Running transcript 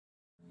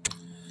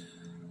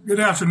Good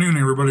afternoon,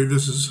 everybody.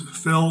 This is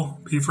Phil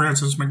P.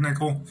 Francis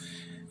McNichol,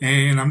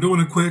 and I'm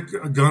doing a quick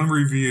gun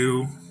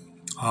review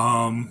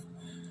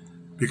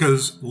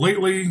because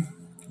lately,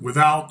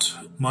 without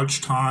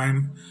much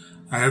time,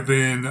 I have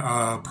been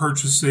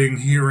purchasing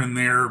here and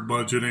there,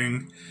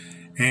 budgeting,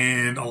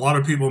 and a lot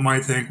of people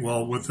might think,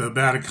 well, with the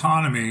bad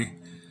economy,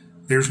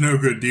 there's no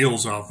good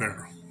deals out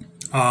there.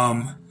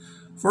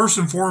 First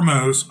and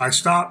foremost, I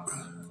stopped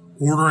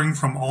ordering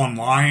from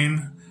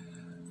online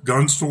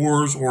gun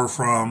stores or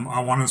from, I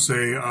want to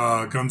say,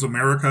 Guns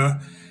America,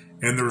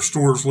 and there are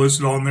stores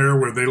listed on there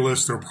where they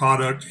list their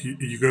product.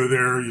 You go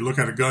there, you look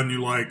at a gun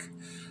you like,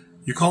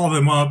 you call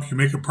them up, you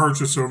make a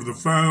purchase over the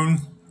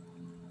phone.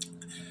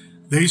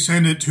 They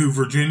send it to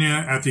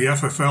Virginia at the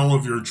FFL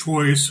of your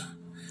choice,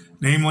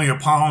 namely a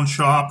pawn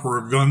shop or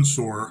a gun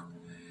store,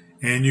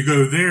 and you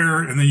go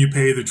there and then you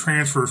pay the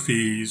transfer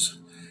fees,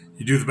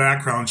 you do the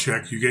background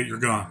check, you get your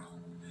gun.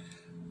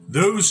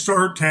 Those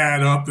start to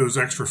add up, those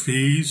extra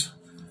fees.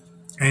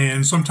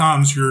 And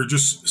sometimes you're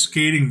just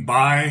skating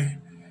by,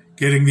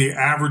 getting the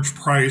average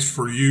price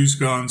for used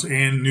guns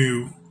and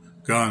new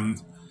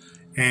guns.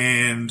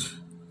 And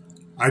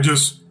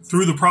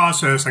through the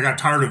process, I got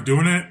tired of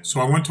doing it.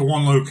 So I went to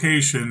one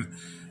location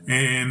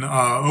in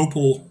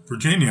Opal,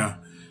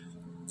 Virginia.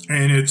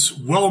 And it's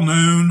well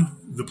known.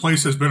 The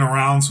place has been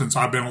around since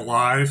I've been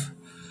alive.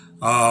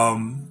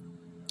 And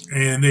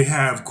they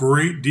have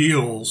great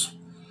deals.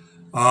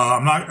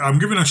 I'm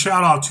giving a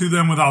shout out to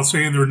them without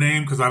saying their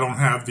name because I don't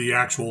have the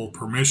actual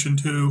permission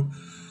to.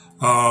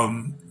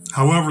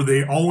 However,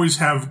 they always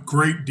have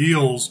great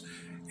deals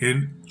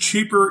in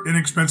cheaper,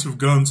 inexpensive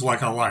guns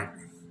like I like.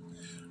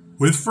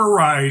 With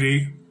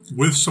variety,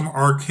 with some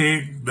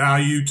archaic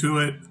value to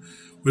it,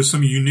 with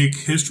some unique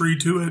history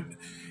to it.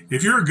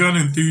 If you're a gun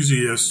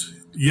enthusiast,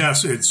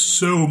 yes, it's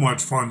so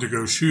much fun to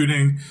go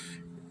shooting.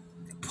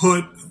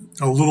 Put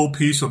a little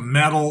piece of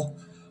metal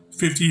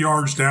 50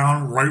 yards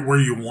down, right where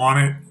you want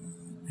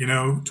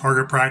it,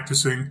 target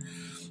practicing,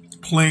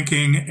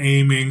 plinking,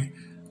 aiming.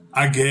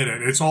 I get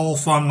it. It's all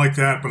fun like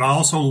that, but I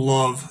also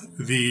love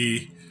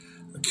the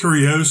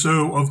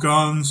curioso of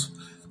guns.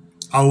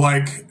 I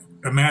like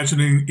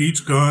imagining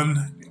each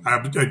gun.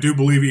 I do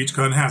believe each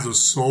gun has a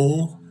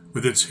soul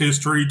with its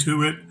history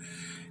to it.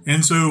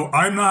 And so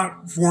I'm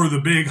not for the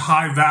big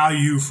high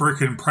value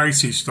freaking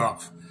pricey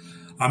stuff.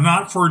 I'm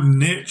not for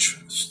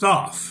niche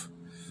stuff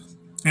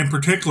in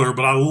particular,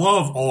 but I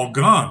love all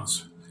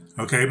guns.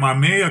 Okay, my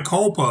mea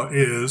culpa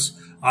is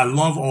I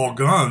love all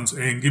guns,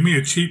 and give me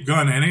a cheap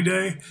gun any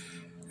day.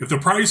 If the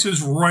price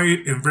is right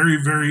and very,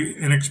 very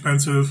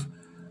inexpensive,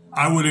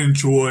 I would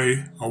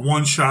enjoy a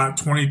one-shot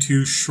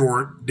 22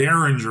 short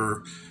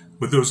Derringer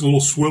with those little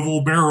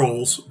swivel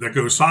barrels that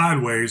go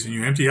sideways, and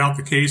you empty out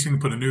the casing,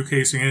 put a new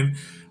casing in,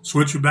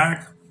 switch it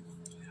back.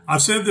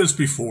 I've said this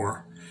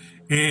before,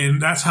 and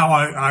that's how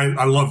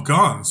I love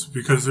guns,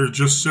 because they're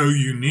just so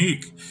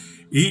unique.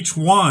 Each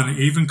one,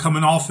 even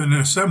coming off an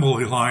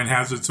assembly line,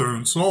 has its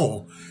own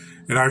soul.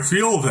 And I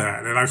feel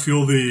that. And I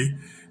feel the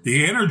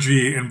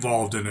energy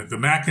involved in it, the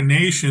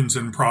machinations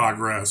in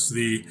progress,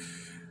 the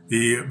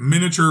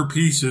miniature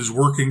pieces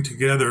working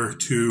together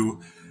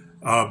to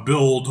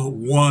build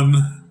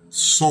one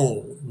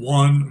soul,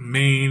 one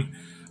main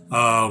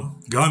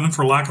gun,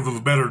 for lack of a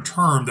better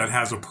term, that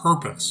has a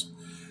purpose.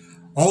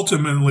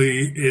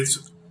 Ultimately,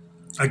 it's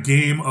a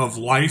game of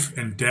life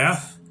and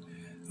death.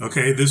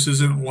 Okay, this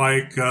isn't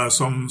like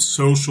some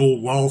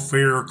social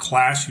welfare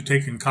class you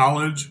take in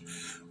college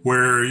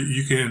where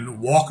you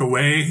can walk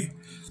away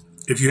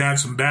if you had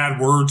some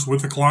bad words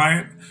with the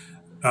client.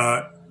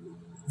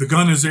 The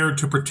gun is there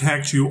to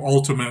protect you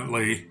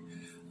ultimately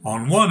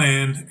on one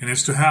end, and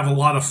it's to have a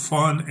lot of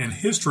fun and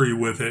history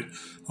with it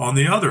on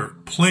the other.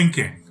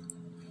 Plinking,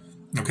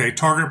 okay,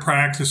 target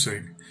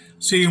practicing,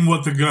 seeing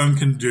what the gun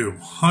can do,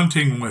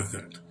 hunting with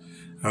it,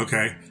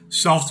 okay,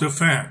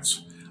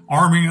 self-defense,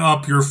 arming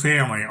up your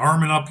family,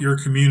 arming up your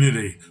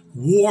community,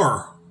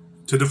 war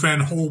to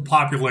defend whole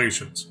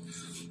populations,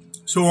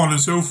 so on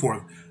and so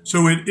forth.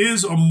 So it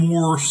is a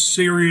more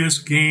serious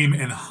game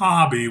and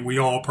hobby we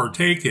all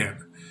partake in.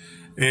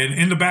 And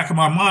in the back of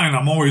my mind,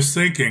 I'm always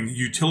thinking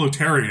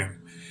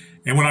utilitarian.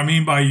 And what I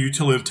mean by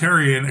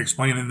utilitarian,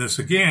 explaining this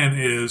again,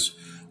 is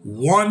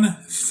one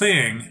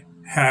thing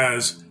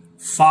has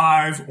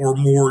 5 or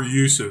more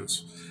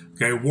uses.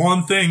 Okay,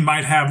 one thing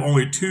might have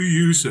only 2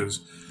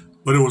 uses,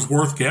 but it was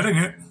worth getting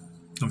it.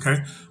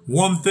 Okay,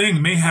 one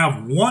thing may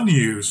have 1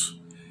 use,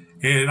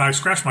 and I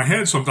scratch my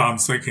head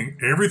sometimes thinking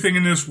everything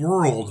in this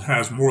world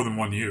has more than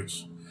 1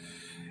 use.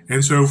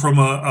 And so from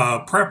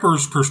a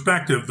prepper's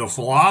perspective, the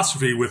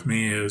philosophy with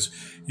me is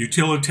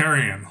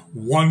utilitarian.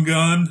 One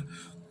gun,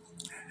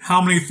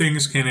 how many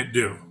things can it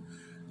do?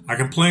 I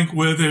can plink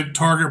with it,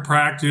 target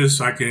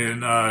practice, I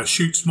can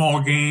shoot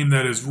small game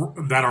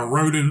that are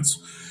rodents,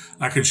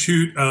 I can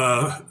shoot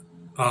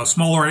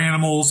smaller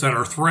animals that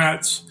are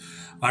threats,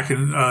 I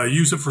can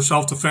use it for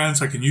self-defense.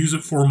 I can use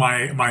it for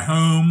my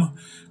home,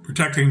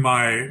 protecting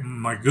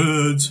my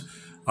goods,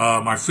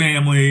 my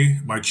family,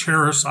 my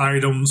cherished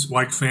items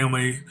like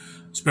family,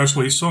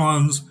 especially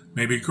sons,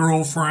 maybe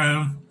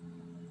girlfriend,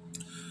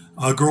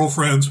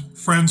 girlfriends,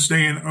 friends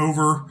staying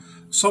over,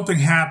 something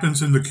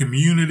happens in the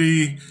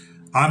community,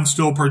 I'm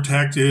still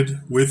protected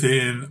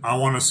within, I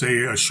want to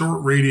say, a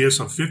short radius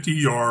of 50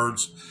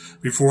 yards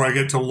before I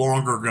get to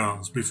longer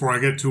guns, before I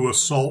get to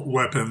assault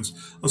weapons.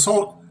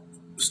 Assault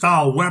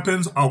style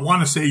weapons, I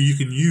want to say you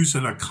can use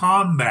in a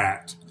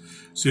combat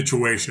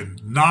situation,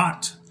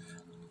 not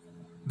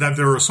that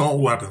they're assault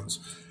weapons.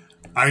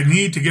 I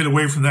need to get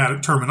away from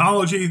that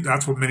terminology.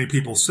 That's what many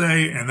people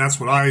say, and that's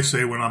what I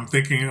say when I'm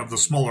thinking of the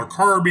smaller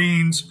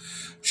carbines,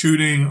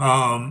 shooting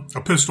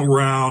a pistol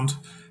round,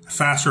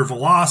 faster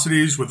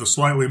velocities with a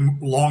slightly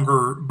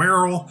longer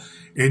barrel,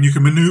 and you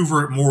can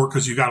maneuver it more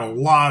because you got a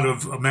lot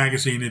of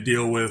magazine to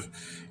deal with.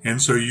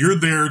 And so you're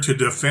there to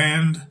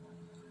defend,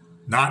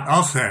 not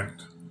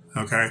offend,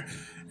 okay?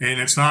 And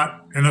it's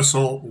not an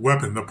assault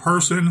weapon. The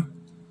person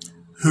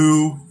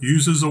who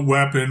uses a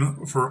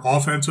weapon for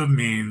offensive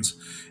means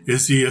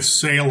is the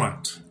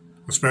assailant,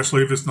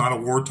 especially if it's not a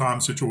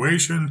wartime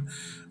situation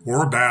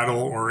or a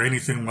battle or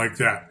anything like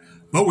that.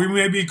 But we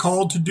may be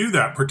called to do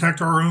that,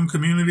 protect our own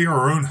community,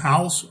 our own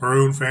house, our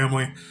own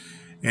family.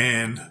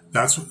 And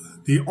that's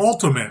the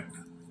ultimate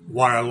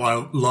why I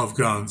love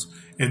guns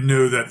and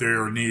know that they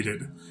are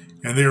needed.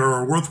 And they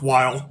are a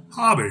worthwhile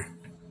hobby.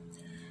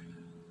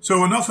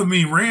 So enough of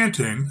me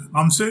ranting.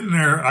 I'm sitting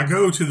there. I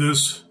go to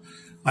this.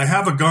 I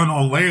have a gun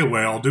on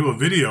layaway I'll do a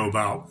video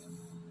about.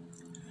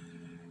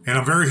 And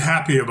I'm very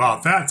happy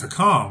about that to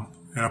come.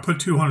 And I put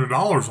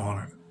 $200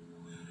 on it.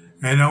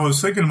 And I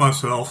was thinking to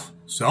myself,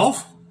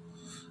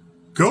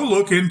 go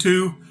look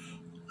into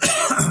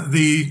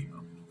the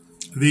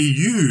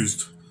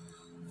used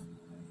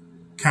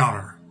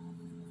counter.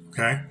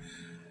 Okay?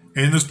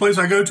 And this place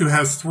I go to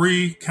has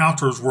 3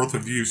 counters worth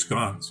of used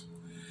guns.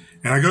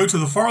 And I go to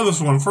the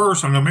farthest one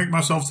first. I'm going to make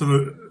myself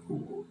to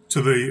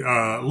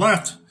the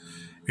left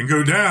and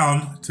go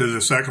down to the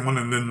second one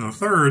and then the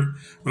third.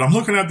 But I'm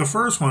looking at the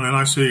first one and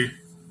I see,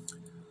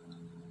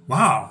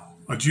 wow,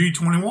 a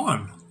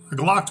G21, a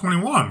Glock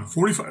 21,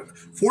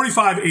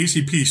 45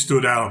 ACP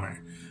stood out at me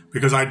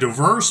because I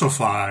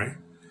diversify.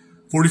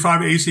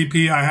 45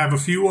 ACP I have a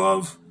few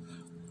of,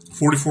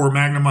 44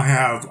 Magnum I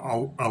have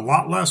a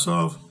lot less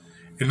of,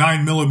 and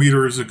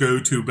 9mm is a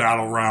go-to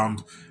battle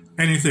round.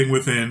 Anything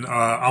within,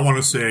 I want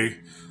to say,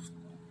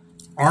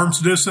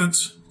 arm's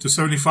distance to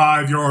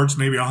 75 yards,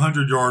 maybe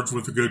 100 yards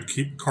with a good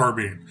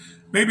carbine.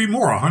 Maybe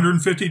more,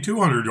 150,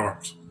 200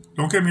 yards.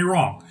 Don't get me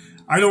wrong.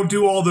 I don't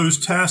do all those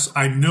tests.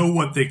 I know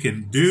what they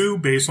can do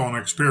based on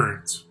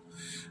experience.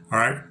 All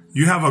right?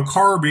 You have a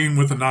carbine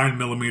with a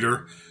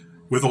 9mm,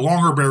 with a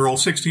longer barrel,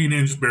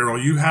 16-inch barrel.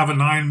 You have a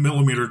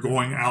 9mm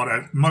going out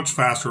at much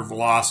faster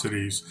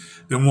velocities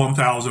than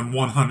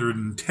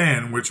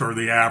 1,110, which are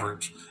the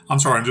average. I'm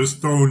sorry, I'm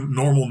just throwing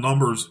normal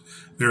numbers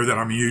there that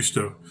I'm used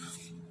to.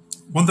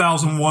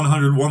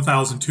 1,100,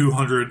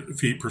 1,200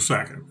 feet per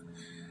second.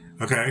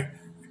 Okay?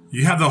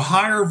 You have the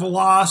higher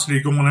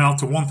velocity going out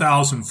to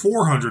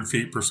 1,400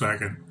 feet per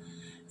second.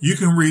 You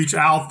can reach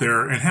out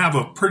there and have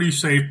a pretty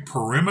safe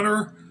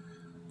perimeter,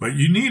 but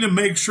you need to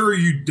make sure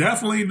you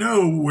definitely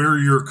know where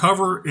your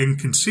cover and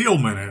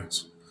concealment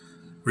is,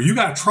 or you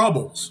got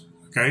troubles.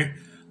 Okay?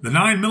 The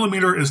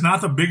 9mm is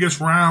not the biggest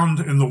round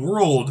in the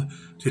world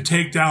to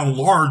take down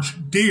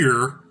large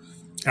deer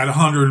at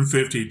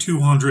 150,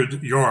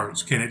 200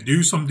 yards. Can it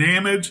do some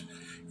damage?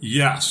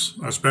 Yes,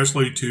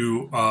 especially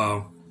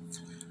to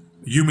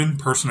human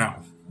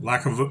personnel,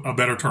 lack of a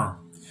better term.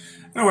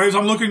 Anyways,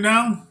 I'm looking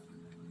down,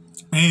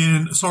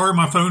 and sorry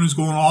my phone is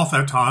going off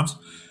at times.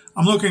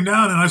 I'm looking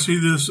down, and I see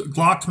this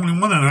Glock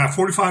 21, and that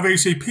 45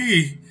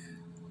 ACP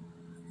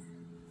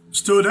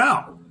stood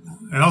out.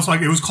 And I was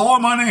like, it was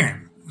calling my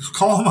name. It was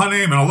calling my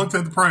name, and I looked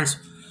at the price,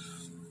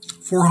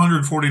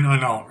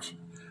 $449.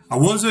 I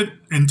wasn't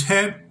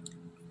intent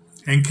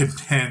and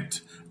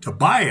content to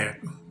buy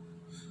it,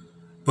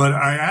 but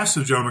I asked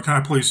the gentleman, can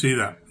I please see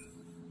that?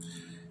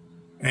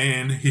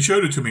 And he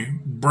showed it to me,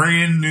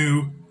 brand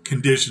new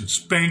condition,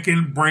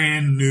 spanking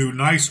brand new,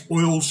 nice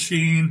oil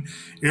sheen,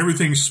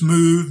 everything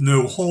smooth,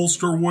 no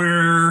holster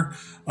wear,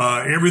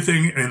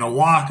 everything in the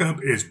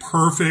lockup is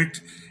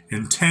perfect,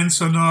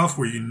 intense enough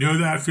where you know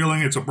that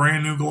feeling. It's a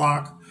brand new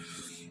Glock.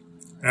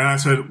 And I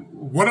said,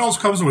 what else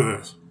comes with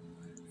this?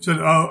 He said,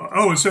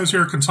 it says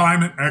here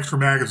consignment, extra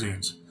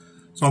magazines.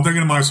 So I'm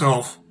thinking to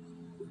myself,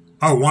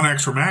 oh, 1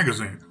 extra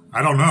magazine.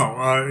 I don't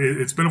know.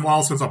 It's been a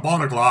while since I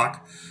bought a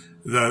Glock,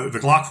 the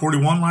Glock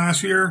 41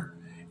 last year,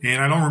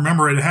 and I don't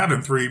remember it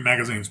having 3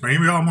 magazines.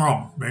 Maybe I'm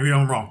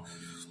wrong.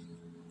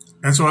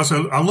 And so I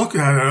said, I looked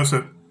at it and I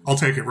said, I'll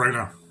take it right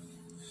now.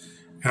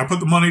 And I put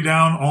the money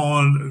down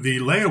on the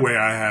layaway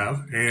I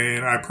have,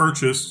 and I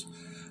purchased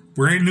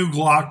brand new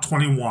Glock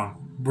 21,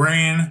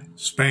 brand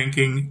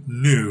spanking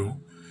new,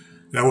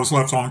 that was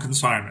left on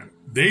consignment.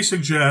 They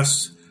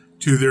suggest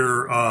to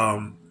their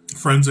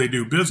friends they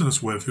do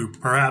business with who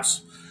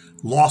perhaps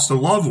lost a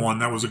loved one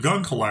that was a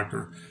gun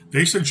collector,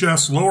 they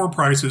suggest lower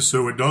prices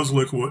so it does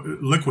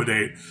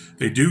liquidate.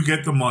 They do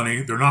get the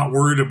money. They're not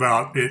worried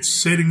about it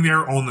sitting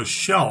there on the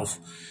shelf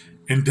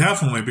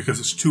indefinitely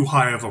because it's too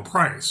high of a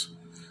price.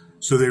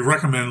 so they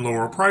recommend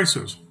lower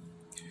prices.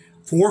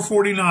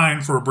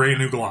 $449 for a brand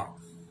new Glock.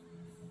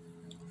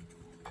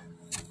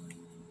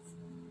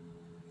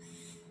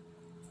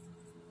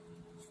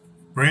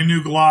 Brand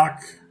new Glock,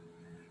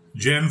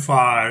 Gen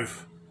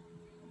 5,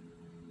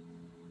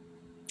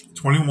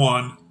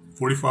 21,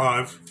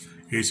 45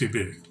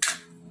 ACP.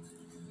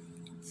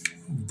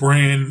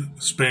 Brand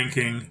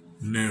spanking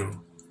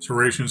new.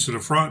 Serrations to the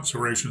front,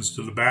 serrations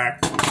to the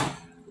back.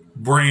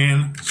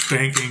 Brand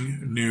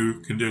spanking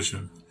new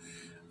condition.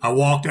 I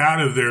walked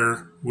out of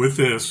there with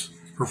this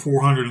for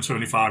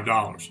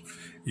 $475.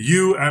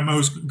 You, at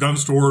most gun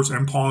stores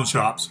and pawn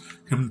shops,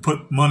 can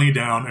put money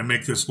down and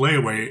make this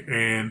layaway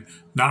and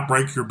not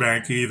break your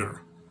bank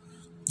either.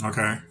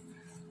 Okay?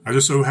 I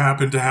just so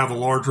happened to have a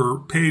larger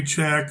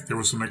paycheck. There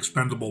was some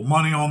expendable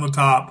money on the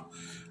top.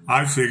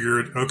 I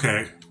figured,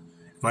 okay,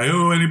 if I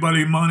owe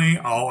anybody money,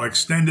 I'll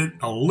extend it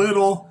a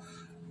little,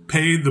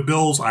 pay the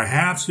bills I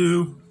have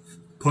to,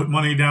 put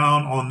money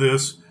down on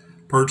this,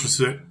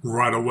 purchase it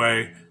right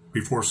away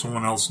before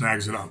someone else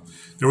snags it up.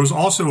 There was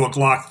also a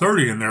Glock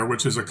 30 in there,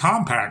 which is a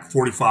compact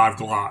 45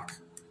 Glock.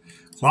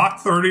 Glock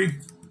 30,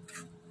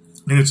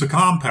 and it's a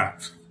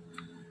compact.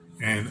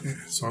 And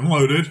it's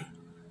unloaded.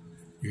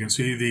 You can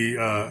see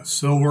the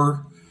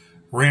silver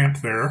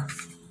ramp there.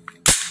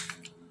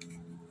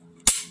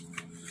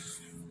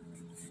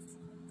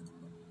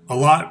 A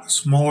lot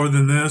smaller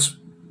than this.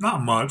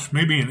 Not much.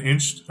 Maybe an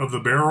inch of the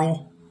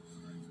barrel.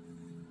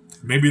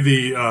 Maybe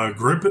the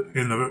grip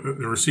in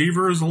the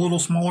receiver is a little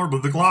smaller,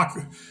 but the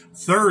Glock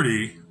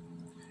 30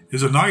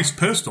 is a nice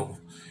pistol.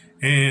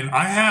 And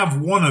I have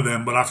one of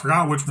them, but I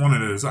forgot which one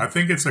it is. I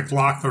think it's a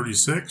Glock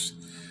 36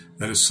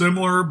 that is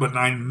similar, but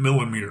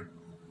 9mm.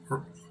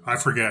 I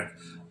forget.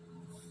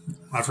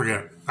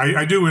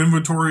 I do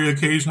inventory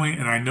occasionally,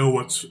 and I know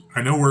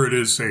where it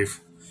is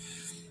safe.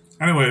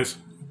 Anyways,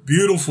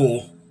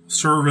 beautiful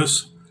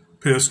service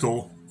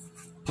pistol.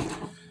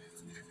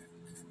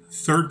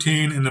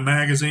 13 in the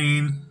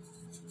magazine.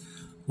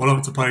 What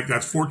up the pike?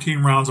 That's 14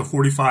 rounds of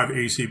 45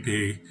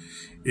 ACP.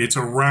 It's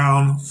a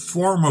round,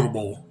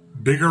 formidable,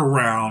 bigger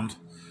round.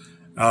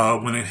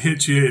 When it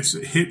hits you, it's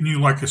hitting you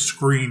like a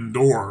screen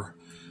door,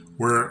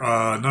 where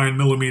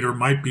 9mm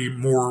might be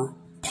more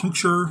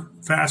puncture,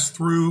 fast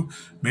through,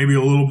 maybe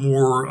a little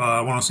more,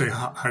 I want to say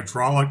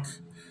hydraulic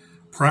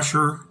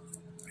pressure.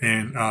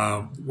 And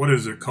what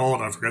is it called?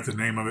 I forgot the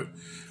name of it.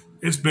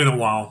 It's been a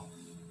while.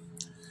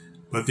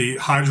 But the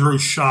hydro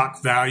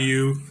shock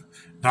value,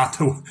 not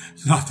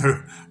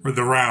the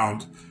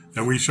round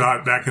that we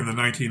shot back in the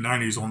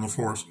 1990s on the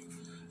force.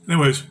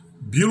 Anyways,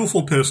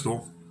 beautiful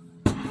pistol.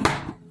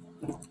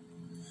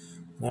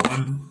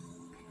 1,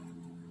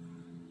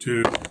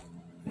 2,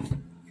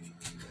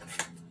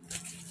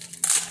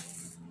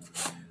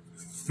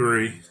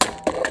 3.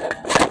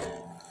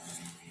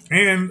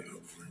 And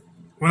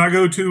when I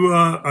go to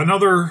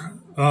another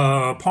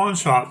pawn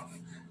shop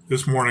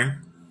this morning,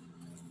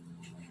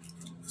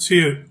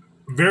 see a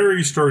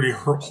very sturdy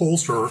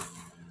holster.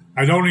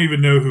 I don't even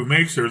know who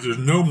makes theirs. There's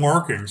no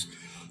markings.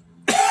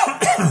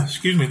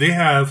 Excuse me. They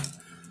have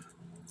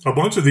a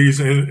bunch of these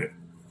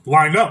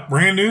lined up,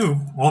 brand new,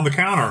 on the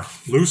counter,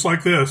 loose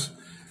like this.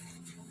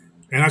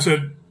 And I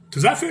said,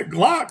 does that fit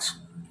Glocks?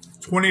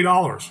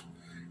 $20.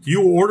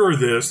 You order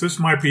this. This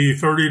might be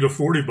 30 to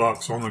 40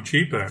 bucks on the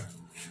cheap end.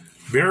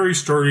 Very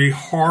sturdy,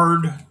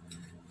 hard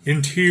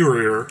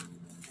interior.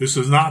 This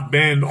does not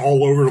bend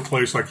all over the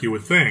place like you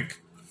would think.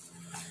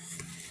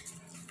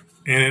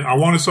 And I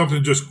wanted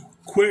something just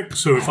quick,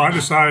 so if I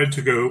decided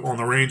to go on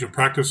the range and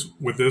practice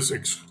with this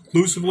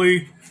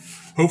exclusively,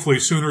 hopefully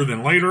sooner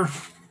than later,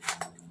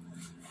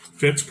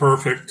 fits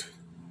perfect.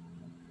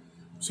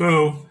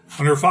 So,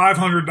 under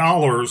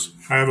 $500,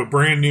 I have a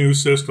brand new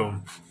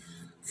system,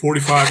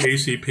 45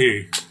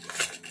 ACP.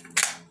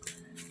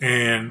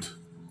 And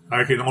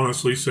I can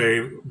honestly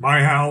say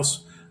my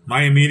house,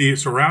 my immediate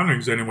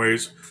surroundings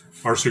anyways,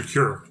 are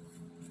secure.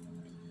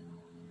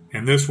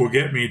 And this will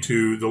get me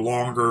to the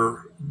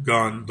longer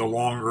gun, the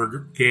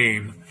longer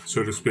game,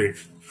 so to speak.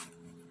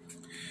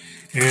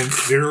 And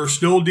there are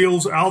still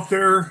deals out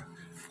there.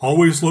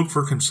 Always look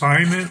for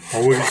consignment.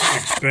 Always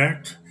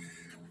expect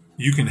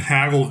you can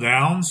haggle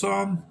down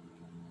some.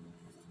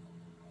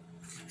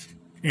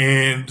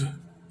 And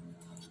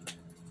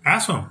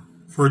ask them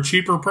for a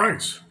cheaper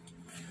price.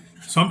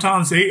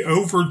 Sometimes they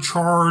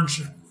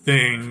overcharge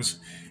things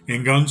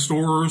in gun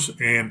stores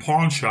and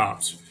pawn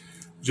shops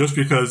just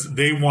because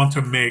they want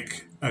to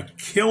make a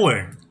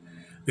killing.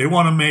 They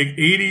want to make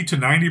 80 to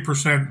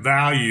 90%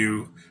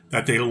 value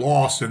that they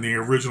lost in the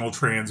original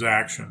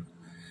transaction.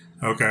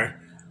 Okay?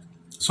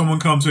 Someone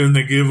comes in,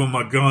 they give them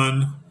a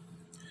gun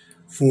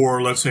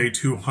for, let's say,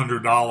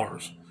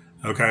 $200.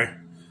 Okay?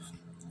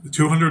 The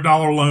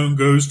 $200 loan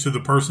goes to the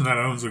person that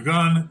owns the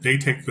gun. They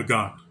take the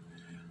gun.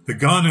 The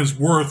gun is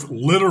worth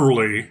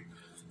literally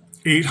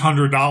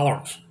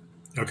 $800.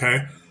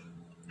 Okay?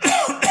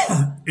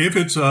 If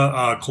it's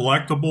a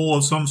collectible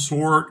of some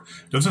sort,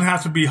 doesn't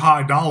have to be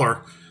high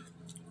dollar.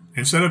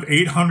 Instead of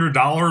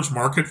 $800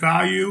 market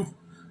value,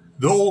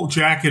 they'll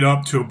jack it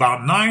up to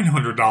about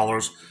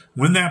 $900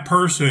 when that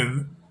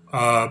person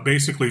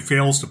basically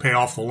fails to pay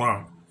off the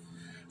loan.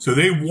 So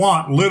they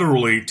want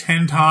literally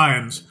 10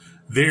 times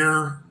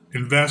their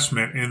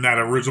investment in that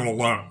original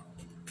loan.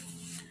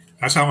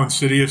 That's how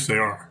insidious they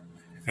are.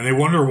 And they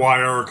wonder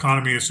why our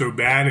economy is so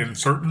bad in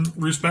certain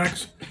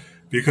respects,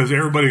 because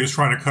everybody is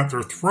trying to cut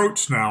their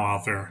throats now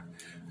out there.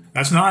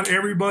 That's not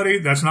everybody.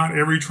 That's not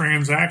every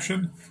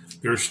transaction.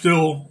 There's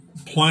still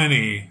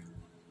plenty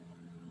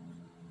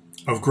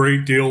of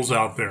great deals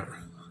out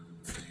there.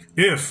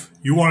 If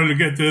you wanted to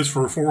get this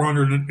for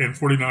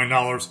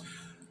 $449,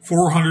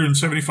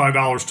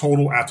 $475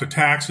 total after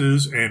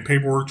taxes and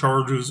paperwork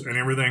charges and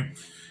everything,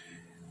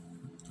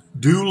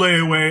 do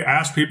layaway.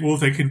 Ask people if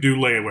they can do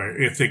layaway.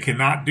 If they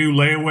cannot do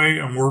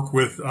layaway and work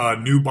with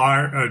new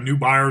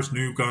buyers,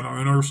 new gun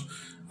owners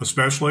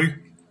especially,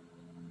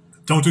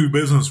 don't do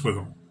business with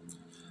them.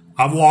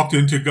 I've walked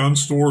into gun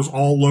stores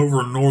all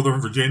over Northern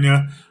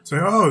Virginia, say,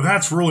 oh,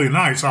 that's really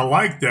nice. I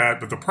like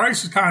that, but the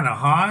price is kind of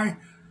high.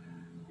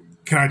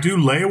 Can I do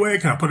layaway?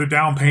 Can I put a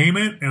down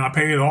payment and I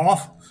pay it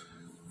off?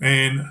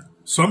 And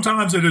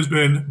sometimes it has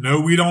been,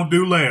 no, we don't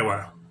do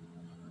layaway.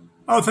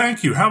 Oh,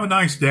 thank you. Have a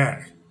nice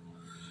day.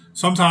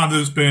 Sometimes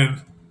it's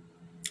been,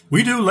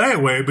 we do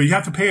layaway, but you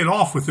have to pay it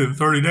off within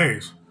 30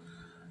 days.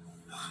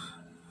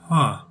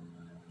 Huh.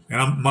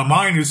 And my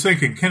mind is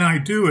thinking, can I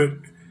do it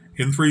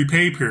in 3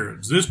 pay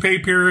periods? This pay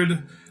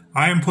period,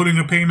 I am putting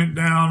a payment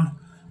down.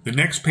 The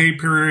next pay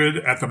period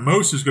at the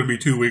most is going to be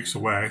 2 weeks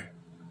away.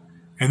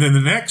 And then the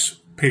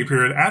next pay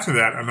period after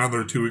that,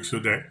 another 2 weeks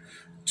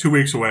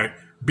away,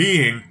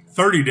 being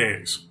 30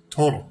 days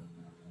total.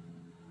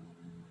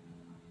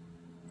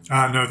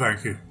 No,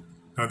 thank you.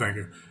 No, thank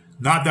you.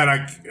 Not that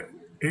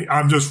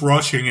I'm just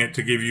rushing it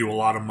to give you a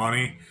lot of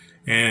money,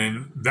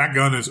 and that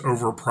gun is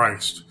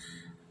overpriced.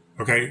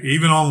 Okay,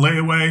 even on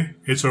layaway,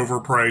 it's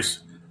overpriced,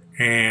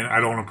 and I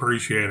don't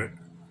appreciate it.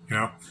 You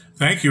know,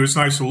 thank you. It's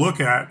nice to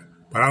look at,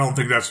 but I don't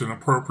think that's an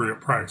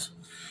appropriate price.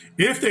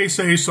 If they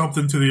say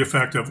something to the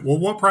effect of, well,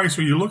 what price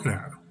are you looking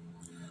at?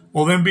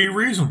 Well, then be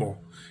reasonable.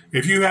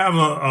 If you have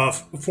a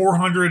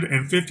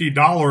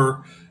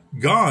 $450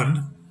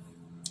 gun,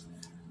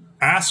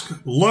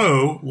 ask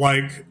low,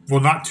 like,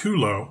 well, not too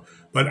low,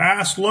 but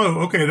ask low.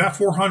 Okay, that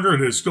 400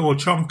 is still a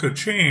chunk of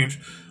change.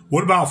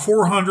 What about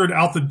 400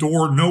 out the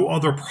door, no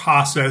other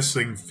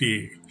processing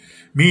fee?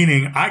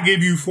 Meaning, I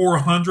give you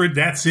 400,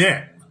 that's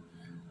it.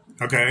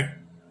 Okay?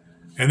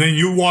 And then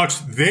you watch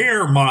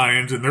their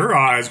minds and their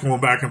eyes going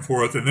back and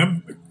forth and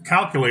them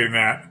calculating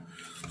that.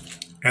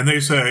 And they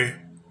say,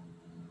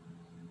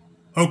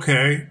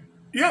 okay,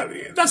 yeah,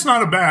 that's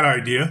not a bad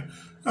idea.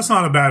 That's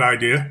not a bad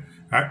idea.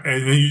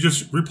 And then you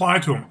just reply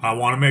to them, I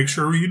want to make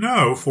sure you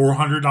know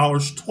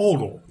 $400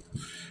 total.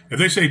 If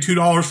they say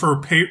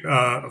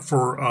 $2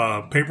 for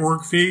a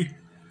paperwork fee,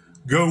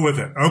 go with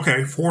it.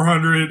 Okay,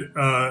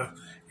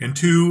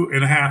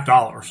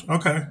 $402.50.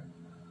 Okay.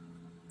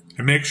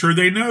 And make sure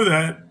they know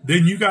that.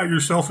 Then you got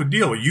yourself a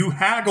deal. You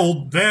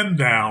haggled them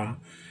down,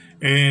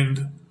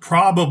 and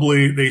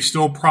probably they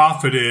still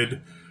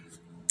profited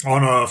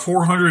on a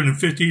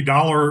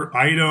 $450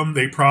 item.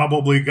 They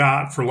probably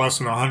got for less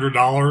than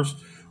 $100.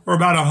 Or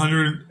about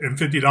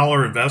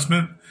 $150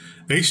 investment,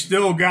 they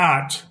still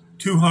got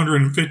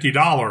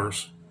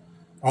 $250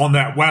 on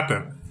that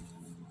weapon.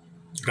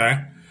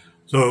 Okay?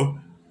 So,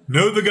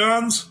 know the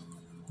guns,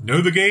 know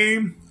the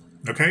game,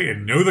 okay,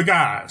 and know the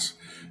guys.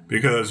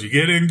 Because you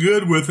get in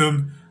good with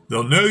them,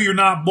 they'll know you're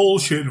not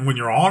bullshitting when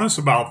you're honest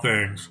about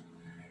things.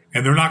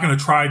 And they're not going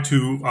to try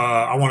to,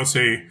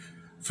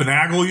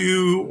 finagle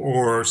you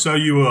or sell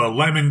you a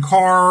lemon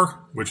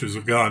car, which is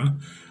a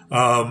gun,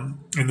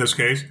 in this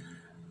case.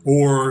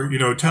 Or,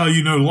 tell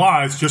you no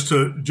lies just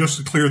to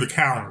clear the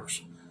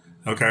counters.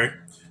 Okay?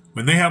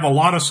 When they have a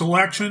lot of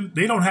selection,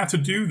 they don't have to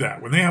do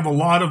that. When they have a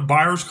lot of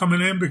buyers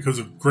coming in because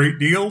of great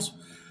deals,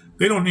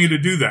 they don't need to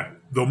do that.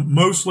 They'll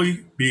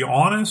mostly be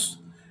honest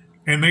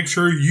and make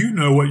sure you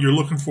know what you're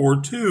looking for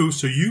too,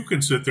 so you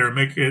can sit there and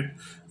make it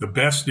the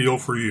best deal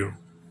for you.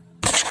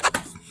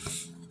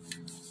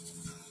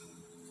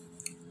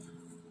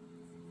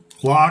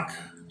 Glock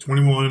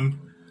 21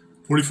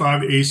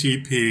 45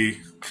 ACP.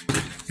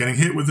 Getting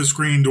hit with the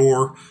screen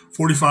door,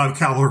 45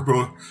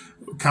 caliber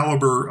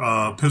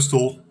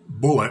pistol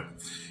bullet.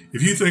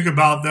 If you think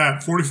about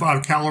that,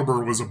 45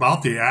 caliber was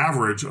about the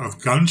average of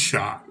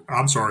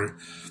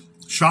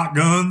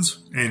shotguns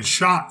and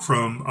shot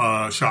from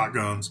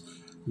shotguns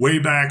way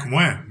back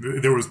when.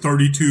 There was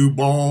 32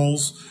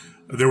 balls.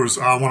 There was,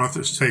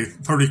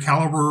 30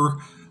 caliber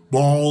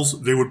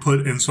balls they would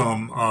put in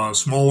some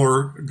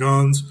smaller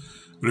guns.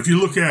 But if you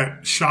look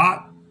at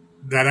shot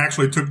that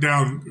actually took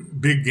down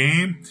big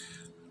game,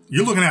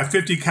 you're looking at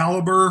 50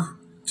 caliber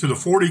to the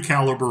 40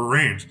 caliber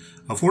range.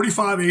 A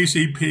 45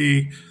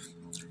 ACP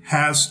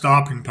has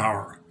stopping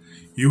power.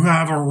 You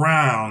have a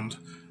round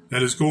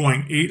that is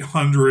going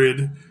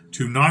 800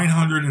 to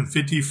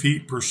 950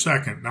 feet per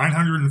second.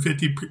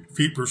 950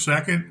 feet per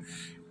second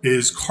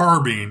is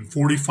carbine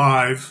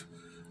 45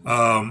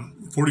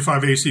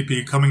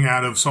 ACP coming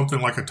out of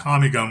something like a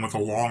Tommy gun with a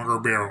longer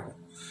barrel.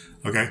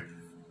 Okay.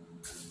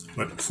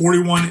 But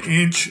 41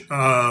 inch,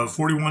 Glock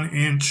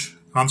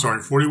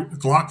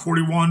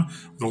 41,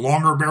 the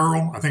longer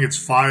barrel, I think it's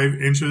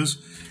 5 inches,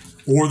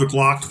 or the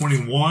Glock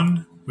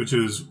 21, which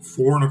is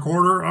 4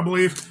 1/4, I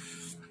believe.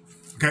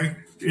 Okay.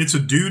 It's a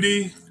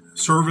duty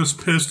service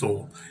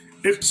pistol.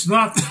 It's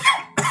not,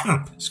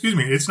 excuse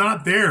me, it's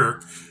not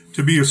there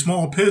to be a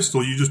small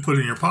pistol you just put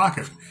in your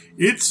pocket.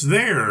 It's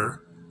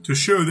there to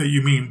show that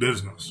you mean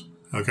business.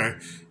 Okay.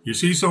 You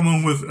see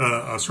someone with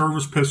a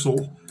service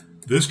pistol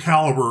this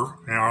caliber,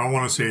 and I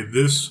want to say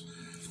this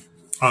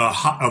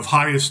of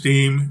high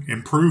esteem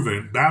and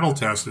proven, battle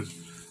tested.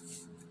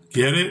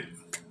 Get it?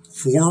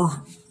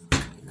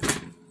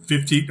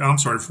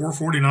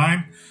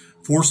 $449,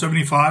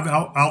 $475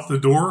 out the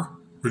door.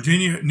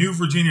 New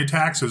Virginia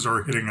taxes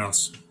are hitting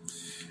us,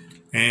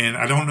 and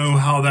I don't know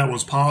how that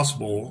was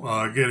possible.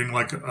 Getting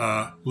like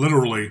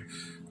literally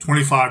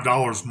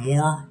 $25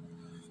 more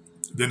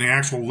than the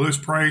actual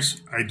list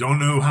price. I don't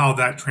know how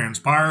that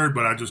transpired,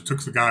 but I just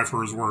took the guy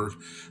for his word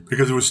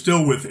because it was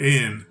still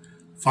within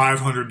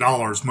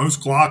 $500.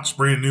 Most Glocks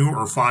brand new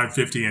are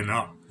 $550 and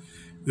up.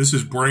 This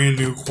is brand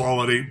new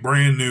quality,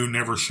 brand new,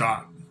 never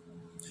shot.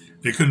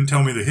 They couldn't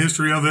tell me the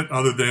history of it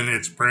other than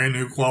it's brand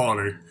new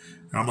quality.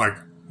 And I'm like,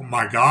 oh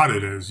my God,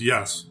 it is.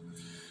 Yes.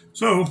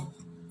 So,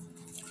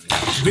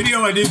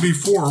 video I did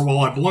before while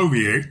I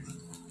bloviate,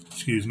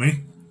 excuse me,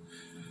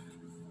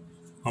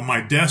 on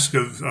my desk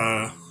of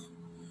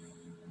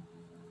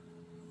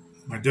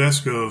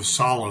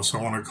solace,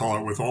 I want to call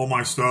it, with all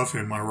my stuff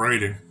and my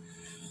writing.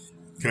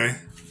 Okay.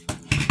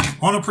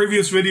 On a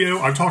previous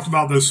video, I talked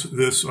about this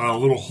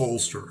little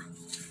holster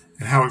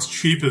and how it's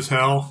cheap as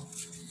hell.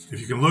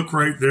 If you can look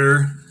right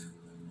there,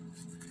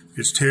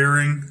 it's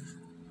tearing.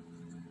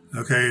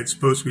 Okay, it's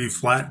supposed to be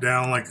flat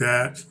down like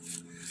that.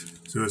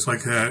 So it's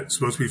like that. It's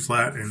supposed to be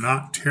flat and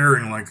not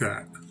tearing like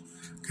that.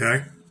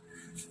 Okay.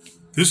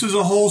 This is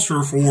a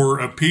holster for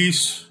a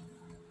piece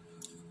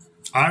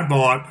I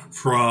bought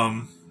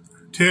from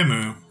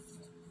Temu,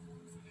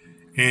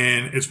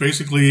 and it's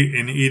basically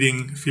an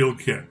eating field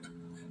kit,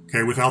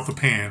 okay, without the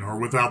pan or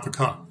without the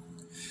cup,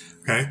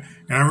 okay.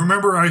 And I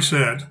remember I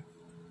said,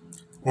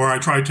 or I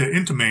tried to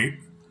intimate,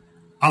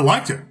 I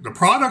liked it. The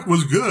product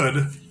was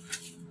good.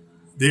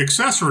 The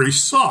accessory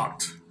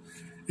sucked.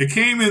 It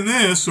came in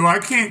this, so I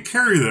can't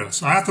carry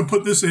this. I have to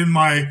put this in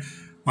my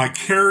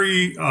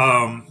carry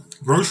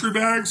grocery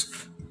bags,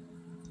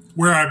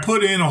 where I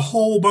put in a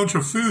whole bunch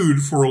of food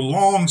for a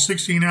long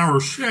 16-hour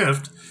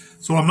shift.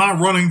 So I'm not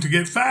running to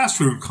get fast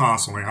food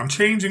constantly. I'm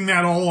changing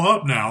that all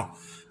up now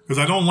because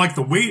I don't like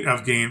the weight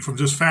I've gained from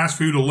just fast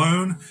food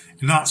alone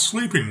and not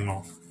sleeping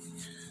well.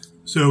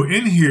 So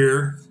in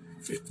here,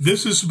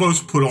 this is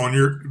supposed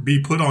to be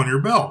put on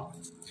your belt.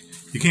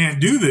 You can't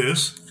do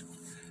this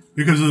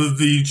because of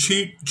the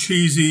cheap,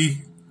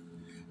 cheesy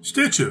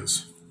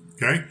stitches.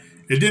 Okay,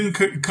 it didn't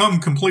come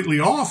completely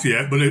off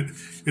yet, but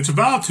it's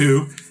about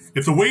to.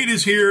 If the weight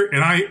is here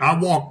and I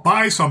walk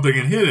by something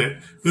and hit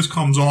it, this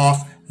comes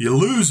off. You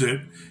lose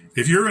it.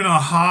 If you're in a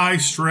high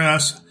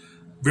stress,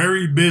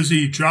 very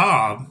busy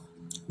job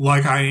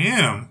like I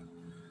am,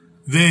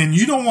 then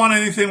you don't want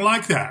anything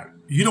like that.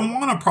 You don't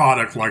want a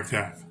product like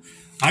that.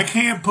 I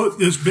can't put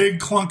this big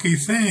clunky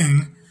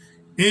thing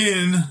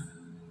in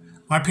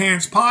my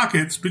pants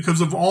pockets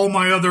because of all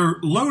my other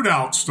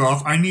loadout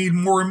stuff I need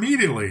more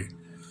immediately.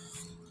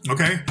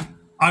 Okay?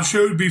 I've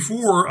showed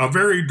before a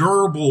very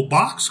durable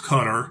box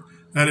cutter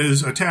that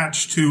is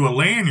attached to a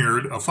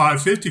lanyard, a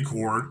 550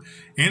 cord,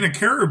 and a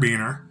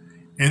carabiner,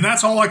 and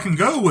that's all I can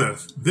go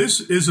with. This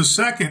is a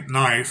second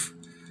knife,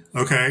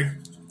 okay,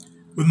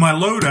 with my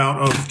loadout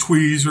of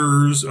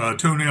tweezers,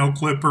 toenail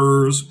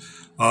clippers,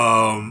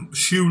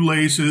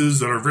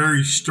 shoelaces that are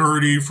very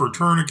sturdy for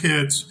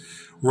tourniquets,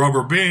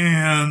 rubber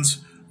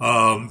bands,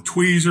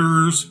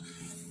 tweezers,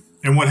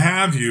 and what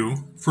have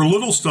you, for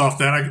little stuff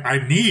that I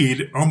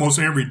need almost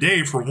every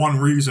day for one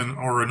reason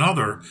or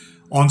another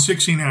on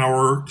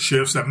 16-hour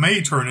shifts that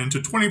may turn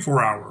into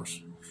 24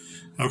 hours.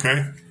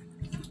 Okay?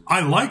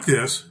 I like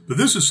this, but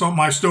this is something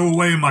I stow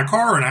away in my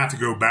car and I have to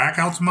go back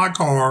out to my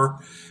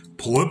car,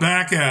 pull it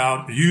back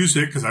out, use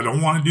it because I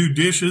don't want to do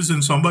dishes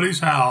in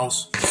somebody's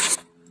house.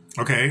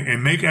 Okay?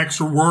 And make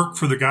extra work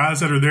for the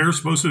guys that are there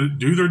supposed to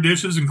do their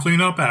dishes and clean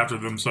up after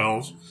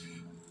themselves.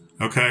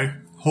 Okay?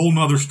 Whole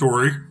nother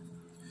story.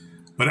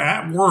 But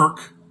at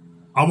work,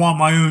 I want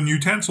my own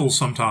utensils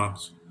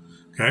sometimes.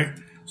 Okay?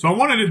 So I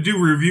wanted to do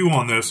a review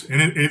on this, and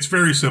it's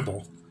very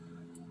simple.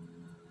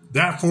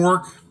 That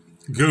fork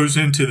goes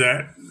into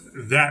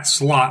that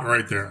slot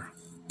right there.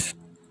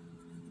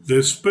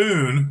 This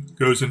spoon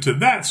goes into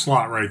that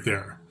slot right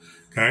there.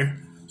 Okay?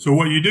 So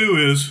what you do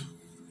is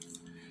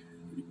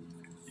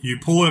you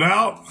pull it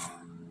out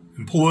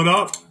and pull it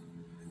up,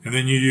 and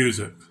then you use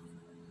it.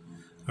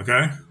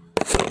 Okay?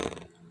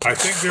 I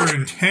think their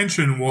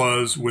intention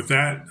was with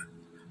that,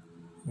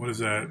 what is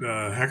that,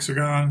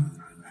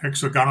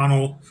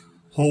 hexagonal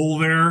hole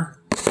there.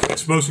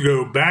 It's supposed to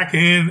go back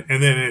in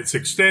and then it's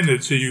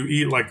extended so you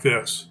eat like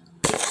this.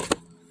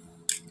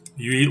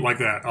 You eat like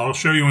that. I'll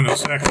show you in a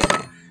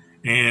second.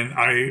 And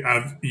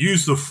I've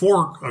used the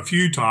fork a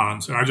few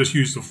times, and I just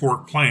used the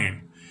fork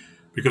plain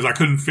because I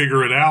couldn't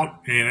figure it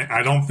out, and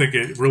I don't think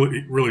it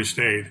really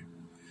stayed.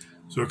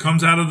 So it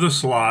comes out of the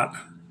slot,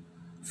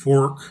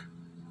 fork,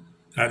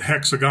 that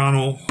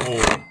hexagonal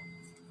hole,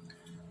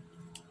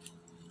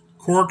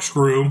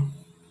 corkscrew.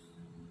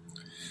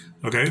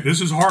 Okay,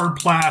 this is hard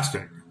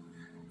plastic.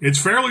 It's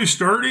fairly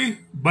sturdy,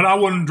 but I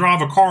wouldn't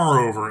drive a car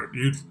over it.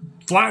 You'd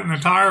flatten a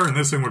tire and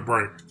this thing would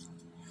break.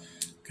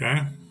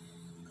 Okay.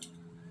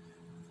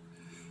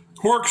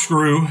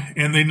 Corkscrew,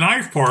 and the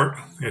knife part,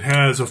 it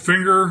has a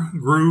finger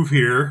groove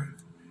here.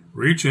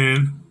 Reach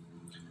in,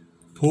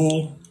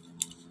 pull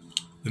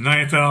the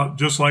knife out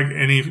just like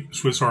any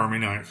Swiss Army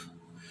knife.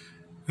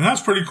 And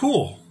that's pretty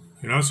cool.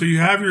 You know, so you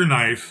have your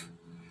knife,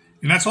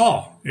 and that's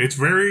all. It's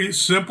very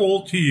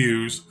simple to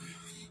use.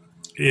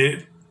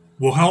 It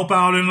will help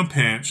out in a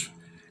pinch.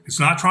 It's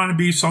not trying to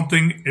be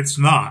something it's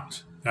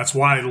not. That's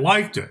why I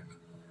liked it.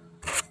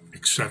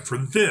 Except for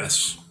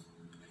this.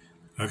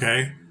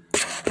 Okay?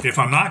 If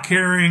I'm not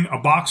carrying a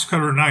box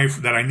cutter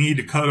knife that I need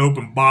to cut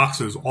open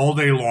boxes all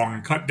day long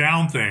and cut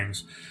down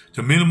things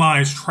to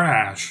minimize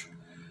trash,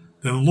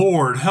 then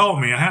Lord help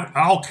me,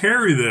 I'll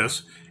carry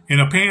this in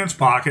a pants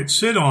pocket,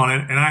 sit on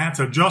it, and I have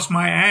to adjust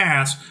my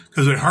ass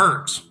because it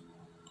hurts.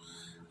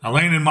 I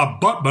landed my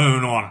butt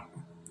bone on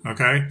it.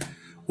 Okay?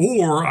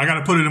 Or I got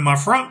to put it in my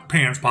front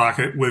pants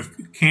pocket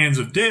with cans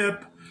of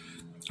dip,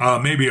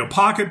 maybe a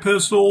pocket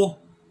pistol.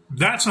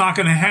 That's not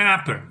going to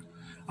happen.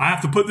 I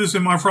have to put this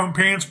in my front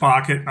pants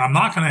pocket. I'm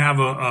not going to have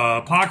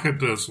a pocket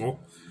pistol.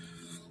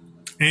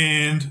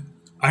 And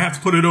I have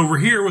to put it over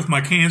here with my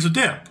cans of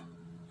dip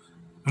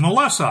on the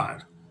left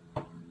side.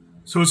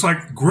 So it's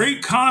like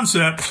great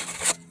concept,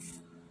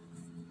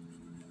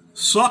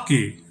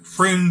 sucky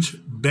fringe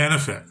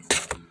benefit.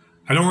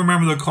 I don't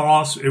remember the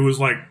cost. It was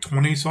like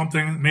 20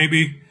 something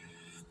maybe.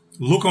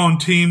 Look on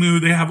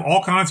Temu. They have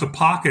all kinds of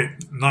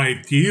pocket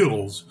knife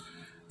deals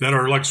that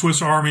are like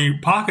Swiss Army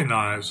pocket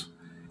knives.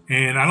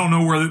 And I don't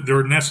know where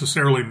they're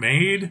necessarily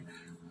made,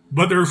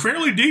 but they're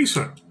fairly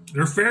decent.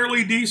 They're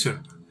fairly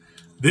decent.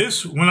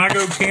 This, when I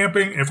go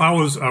camping, if I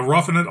was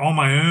roughing it on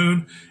my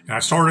own and I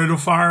started a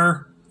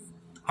fire,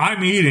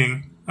 I'm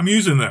using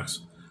this.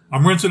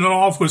 I'm rinsing it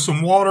off with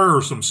some water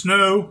or some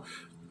snow,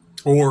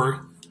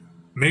 or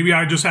maybe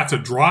I just have to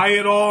dry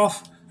it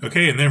off,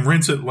 okay, and then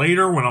rinse it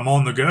later when I'm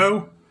on the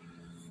go.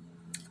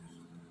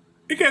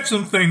 It gets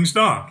some things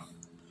done,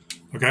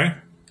 okay?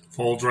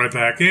 Folds right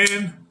back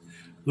in.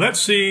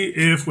 Let's see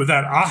if with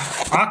that,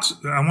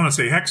 I want to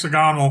say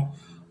hexagonal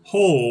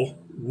hole,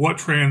 what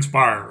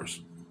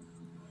transpires.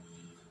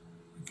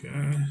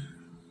 Okay.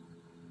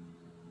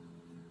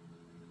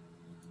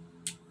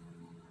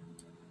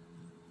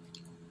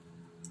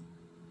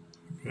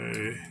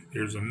 Okay,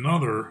 here's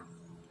another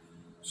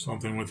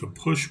something with a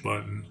push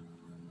button.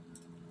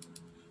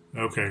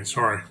 Okay,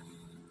 sorry.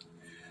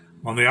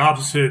 On the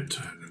opposite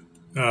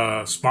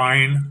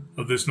spine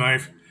of this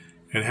knife,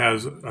 it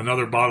has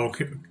another bottle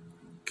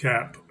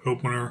cap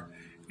opener,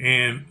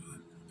 and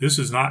this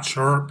is not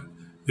sharp.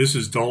 This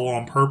is dull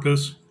on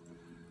purpose,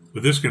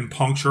 but this can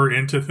puncture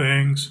into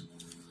things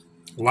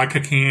like a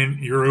can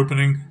you're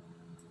opening.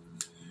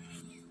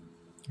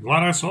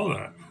 Glad I saw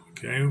that.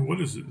 Okay, what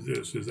is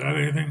this? Is that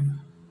anything?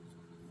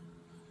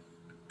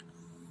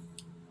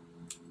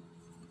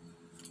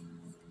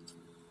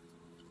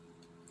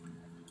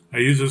 I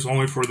use this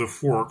only for the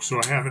fork, so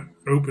I haven't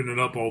opened it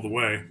up all the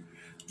way.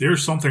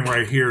 There's something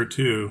right here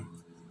too.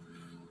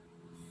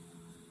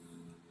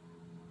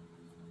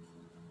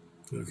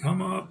 Did it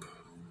come up?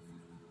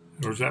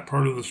 Or is that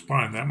part of the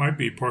spine? That might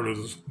be part of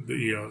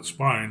the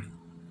spine.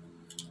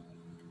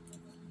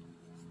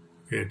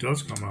 Okay, it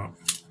does come up.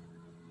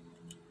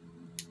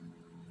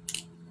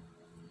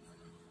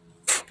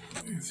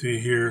 You see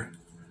here,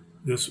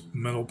 this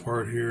metal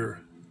part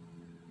here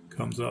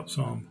comes up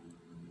some.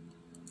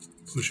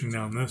 Pushing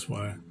down this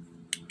way.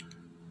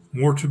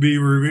 More to be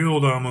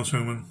revealed, I'm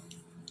assuming.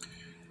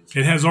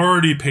 It has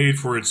already paid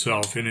for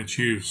itself in its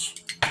use.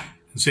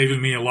 And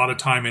saving me a lot of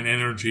time and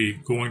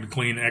energy going to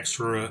clean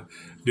extra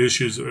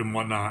dishes and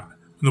whatnot.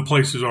 And the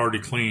place is already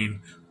clean,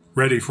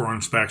 ready for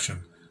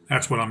inspection.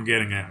 That's what I'm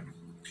getting at.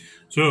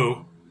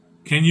 So,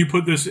 can you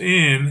put this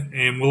in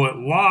and will it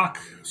lock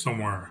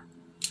somewhere?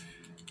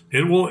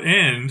 It will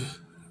end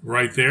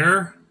right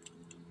there.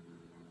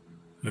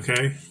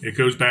 Okay, it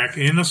goes back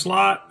in the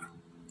slot,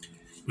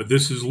 but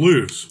this is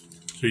loose.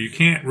 So you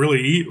can't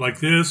really eat like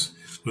this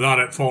without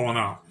it falling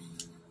out.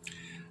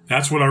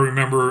 That's what I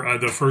remember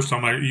the first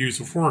time I used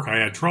a fork I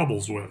had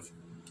troubles with.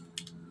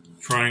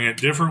 Trying it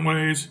different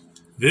ways.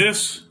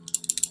 This,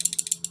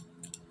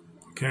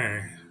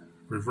 okay,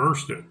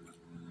 reversed it.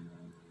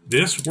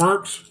 This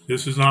works.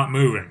 This is not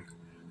moving.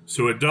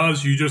 So it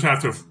does. You just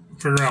have to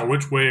figure out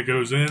which way it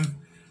goes in.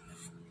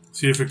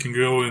 See if it can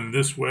go in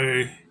this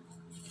way.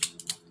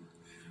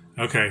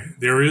 Okay,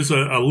 there is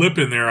a lip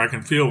in there I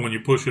can feel when you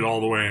push it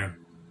all the way in.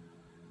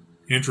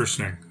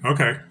 Interesting.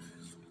 Okay.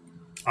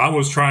 I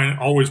was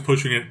always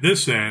pushing it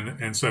this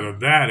end instead of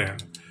that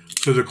end.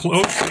 So the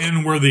close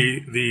in where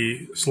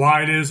the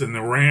slide is and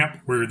the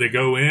ramp where they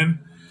go in,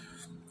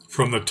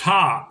 from the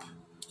top,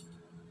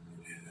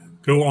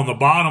 go on the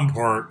bottom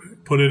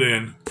part, put it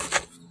in.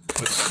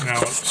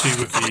 Let's see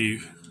with the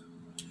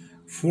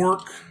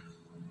fork.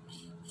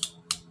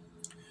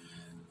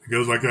 It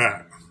goes like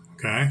that,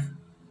 okay?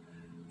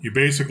 You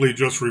basically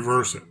just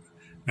reverse it.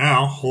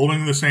 Now,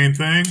 holding the same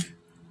thing,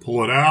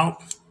 pull it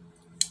out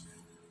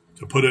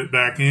to put it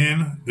back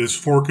in. This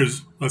fork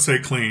is, let's say,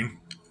 clean.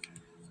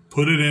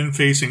 Put it in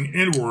facing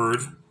inward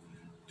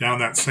down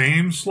that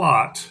same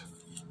slot.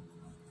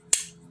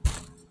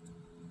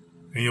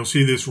 And you'll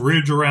see this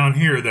ridge around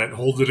here that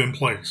holds it in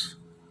place.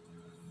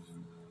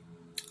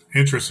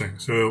 Interesting.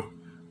 So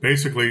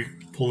basically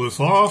pull this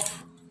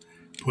off,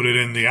 put it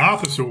in the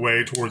opposite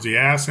way towards the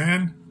ass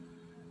end,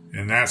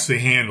 and that's the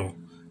handle.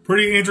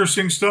 Pretty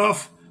interesting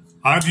stuff.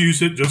 I've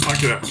used it just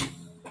like this.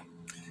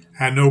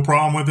 Had no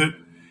problem with it.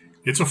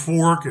 It's a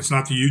fork. It's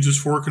not the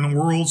hugest fork in the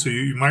world, so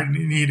you might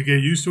need to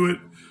get used to it.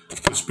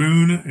 The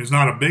spoon is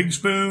not a big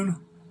spoon,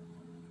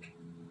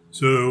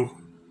 so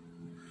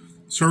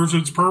serves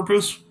its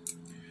purpose.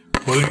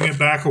 Putting it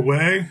back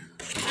away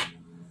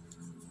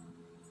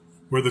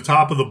where the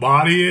top of the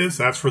body is,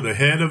 that's for the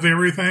head of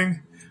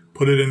everything.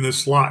 Put it in this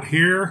slot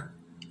here,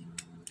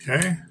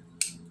 okay?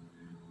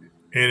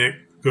 And it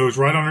goes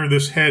right under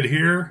this head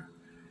here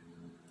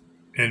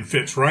and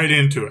fits right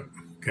into it,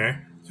 okay?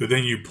 So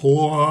then you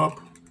pull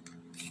up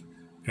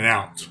and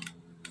out.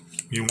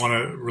 You want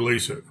to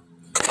release it.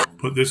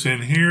 Put this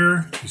in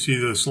here. You see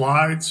the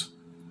slides?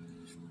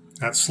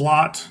 That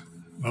slot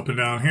up and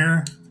down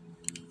here.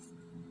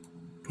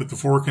 Put the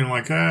fork in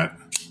like that.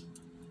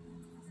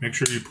 Make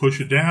sure you push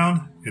it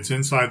down. It's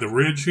inside the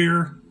ridge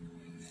here.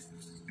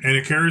 And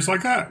it carries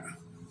like that.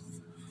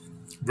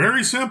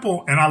 Very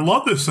simple. And I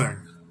love this thing.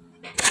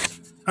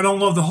 I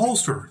don't love the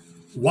holster.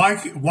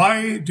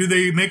 Why do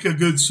they make a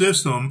good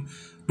system,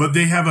 but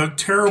they have a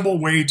terrible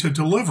way to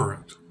deliver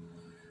it?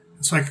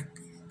 It's like,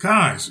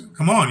 guys,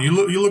 come on. You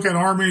look at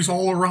armies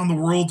all around the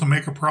world to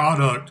make a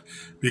product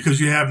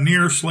because you have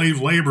near slave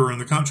labor in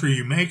the country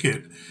you make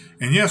it.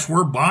 And yes,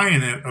 we're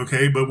buying it,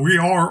 okay, but we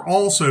are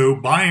also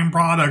buying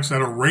products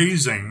that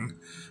are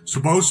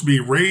supposed to be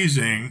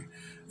raising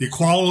the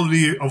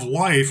quality of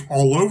life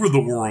all over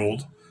the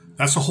world.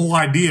 That's the whole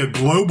idea of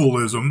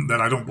globalism that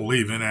I don't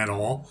believe in at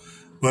all.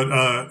 But,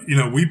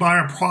 we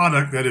buy a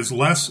product that is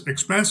less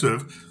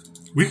expensive.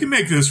 We can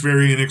make this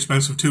very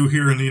inexpensive too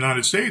here in the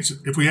United States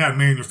if we have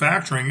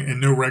manufacturing and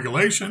no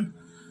regulation.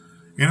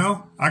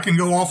 I can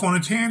go off on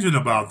a tangent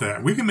about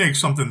that. We can make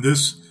something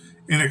this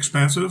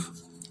inexpensive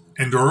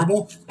and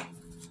durable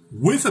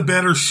with a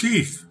better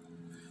sheath.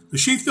 The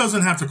sheath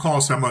doesn't have to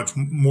cost that much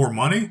more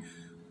money.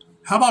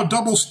 How about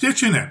double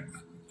stitching it?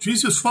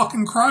 Jesus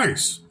fucking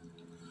Christ.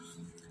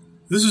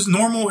 This is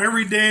normal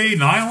everyday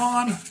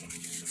nylon,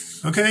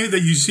 okay,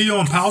 that you see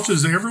on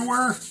pouches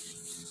everywhere.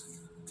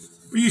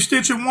 You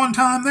stitch it one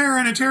time there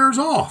and it tears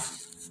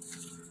off.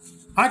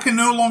 I can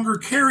no longer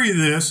carry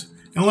this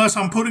unless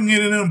I'm putting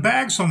it in a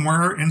bag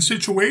somewhere, and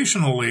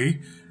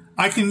situationally,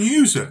 I can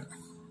use it.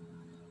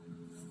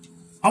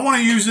 I want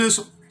to use this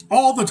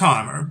all the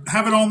time, or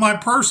have it on my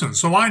person,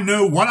 so I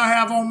know what I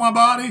have on my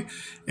body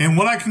and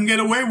what I can get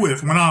away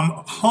with when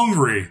I'm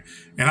hungry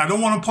and I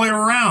don't want to play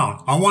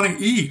around. I want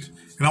to eat,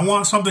 and I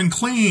want something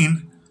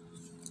clean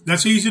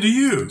that's easy to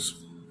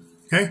use.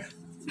 Okay?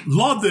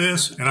 Love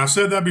this, and I've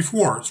said that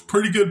before. It's a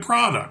pretty good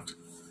product,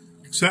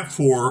 except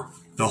for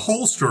the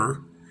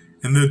holster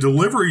and the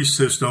delivery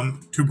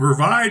system to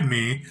provide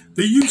me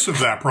the use of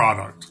that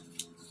product.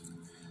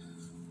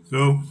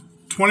 So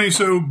 20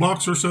 so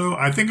bucks or so.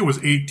 I think it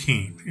was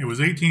 18. It was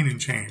 18 and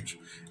change,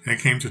 and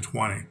it came to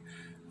 20.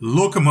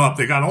 Look them up.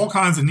 They got all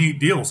kinds of neat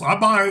deals. I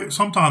buy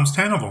sometimes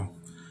 10 of them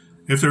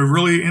if they're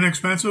really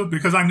inexpensive,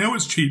 because I know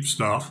it's cheap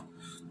stuff,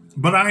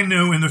 but I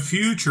know in the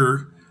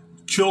future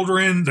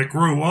children that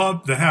grow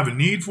up that have a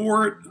need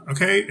for it,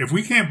 okay, if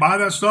we can't buy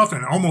that stuff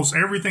and almost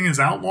everything is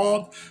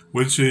outlawed,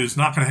 which is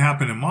not going to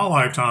happen in my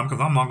lifetime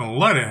because I'm not going to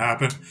let it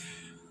happen.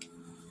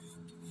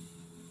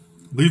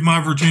 Leave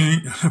my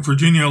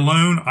Virginia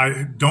alone.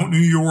 I don't New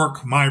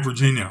York, my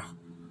Virginia.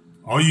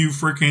 All you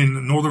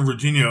freaking Northern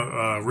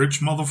Virginia rich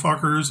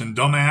motherfuckers and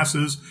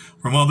dumbasses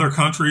from other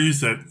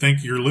countries that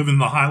think you're living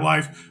the high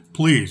life,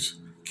 please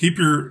keep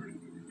your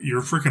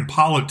freaking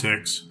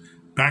politics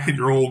back at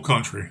your old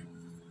country.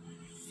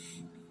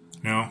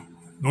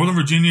 Northern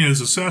Virginia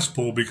is a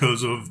cesspool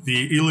because of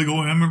the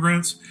illegal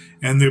immigrants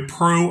and the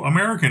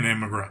pro-American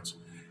immigrants.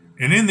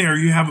 And in there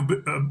you have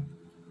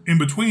in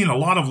between a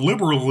lot of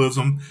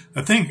liberalism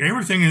that think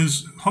everything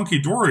is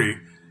hunky-dory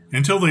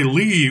until they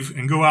leave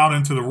and go out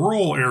into the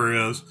rural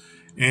areas.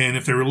 And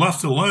if they were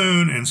left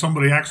alone and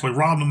somebody actually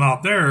robbed them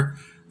out there,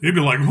 they'd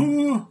be like,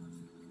 oh.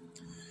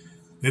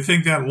 They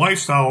think that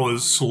lifestyle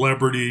is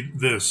celebrity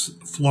this,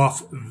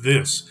 fluff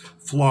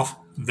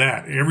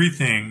that.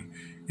 Everything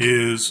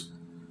is,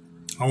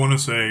 I want to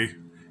say,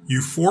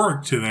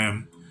 euphoric to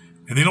them.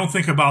 And they don't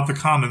think about the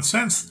common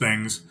sense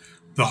things,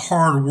 the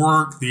hard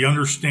work, the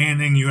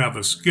understanding you have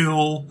a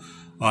skill,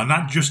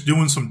 not just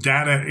doing some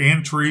data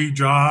entry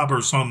job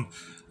or some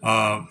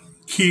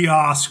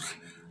kiosk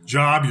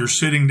job. You're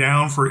sitting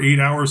down for 8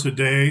 hours a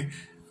day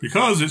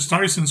because it's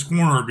Tyson's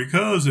Corner,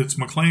 because it's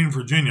McLean,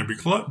 Virginia,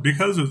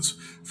 because it's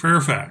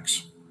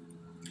Fairfax.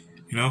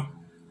 You know,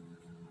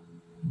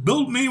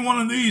 build me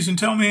one of these and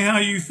tell me how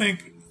you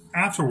think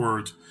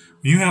afterwards.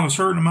 You have a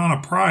certain amount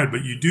of pride,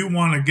 but you do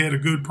want to get a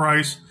good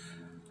price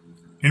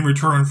in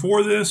return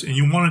for this, and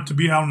you want it to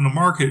be out in the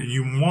market, and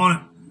you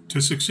want it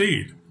to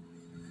succeed.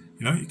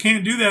 You know, you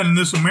can't do that in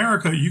this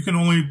America. You can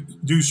only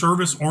do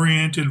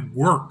service-oriented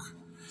work.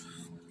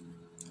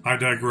 I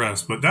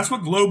digress. But that's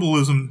what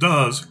globalism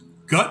does.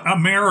 Gut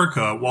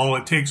America while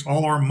it takes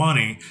all our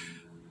money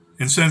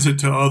and sends it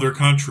to other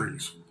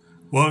countries.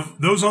 Well, if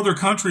those other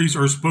countries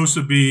are supposed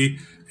to be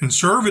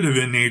conservative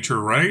in nature,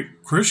 right?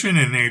 Christian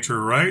in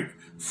nature, right?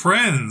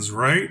 Friends,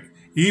 right?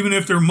 Even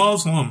if they're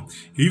Muslim,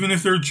 even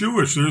if they're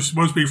Jewish, they're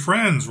supposed to be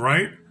friends,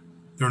 right?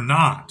 They're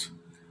not.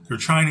 They're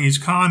Chinese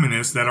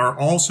communists that are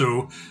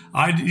also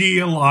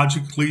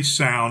ideologically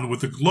sound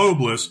with the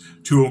globalists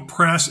to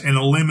oppress and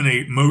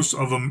eliminate most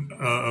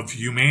of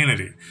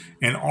humanity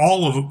and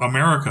all of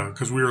America,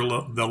 because we are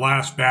the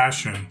last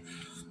bastion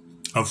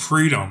of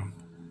freedom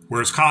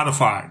where it's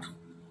codified.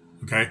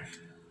 Okay?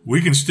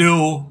 We can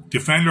still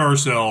defend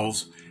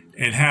ourselves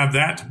and have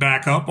that to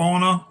back up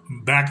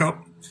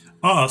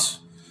us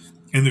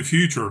in the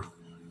future.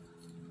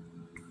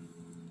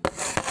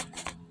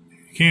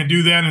 You can't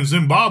do that in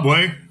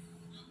Zimbabwe.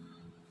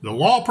 The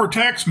law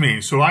protects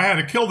me, so I had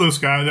to kill this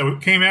guy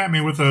that came at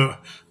me with a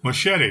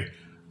machete.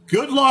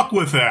 Good luck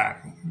with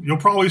that. You'll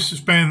probably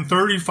spend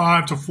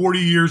 35 to 40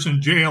 years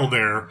in jail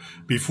there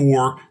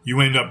before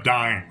you end up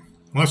dying.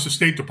 Unless the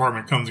State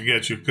Department comes and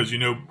gets you because you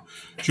know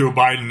Joe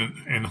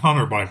Biden and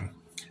Hunter Biden.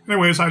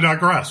 Anyways, I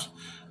digress.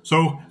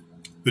 So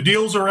the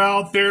deals are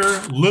out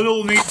there.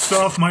 Little neat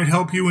stuff might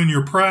help you in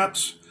your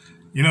preps.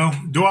 You know,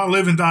 do I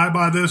live and die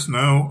by this?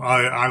 No.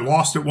 I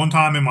lost it one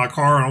time in my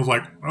car, and I was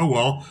like, oh,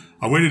 well,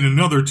 I waited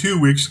another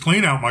 2 weeks to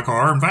clean out my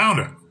car and found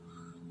it.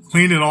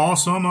 Cleaned it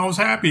awesome. I was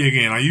happy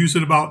again. I used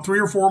it about 3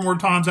 or 4 more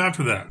times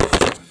after that.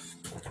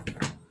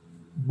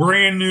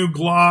 Brand new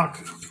Glock,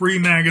 3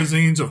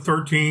 magazines of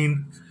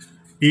 13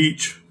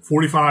 each,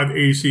 45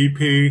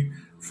 ACP,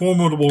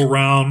 formidable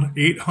round,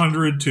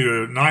 800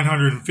 to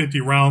 950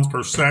 rounds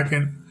per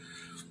second,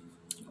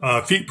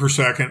 feet per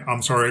second,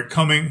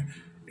 coming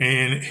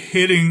and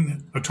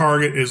hitting a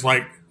target is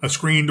like a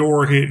screen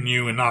door hitting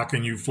you and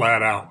knocking you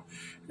flat out.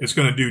 It's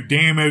going to do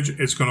damage.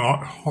 It's going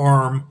to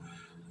harm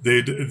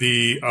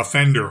the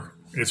offender.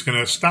 It's going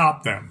to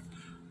stop them.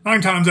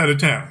 9 times out of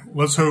 10.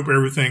 Let's hope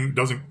everything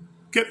doesn't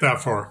get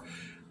that far.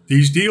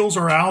 These deals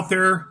are out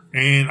there,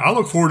 and I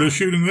look forward to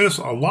shooting this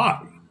a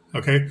lot.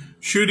 Okay,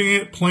 shooting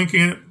it,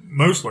 plinking it,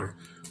 mostly.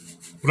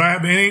 Would I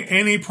have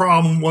any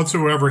problem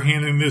whatsoever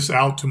handing this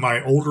out to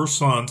my older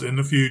sons in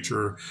the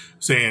future,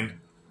 saying,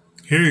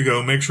 here you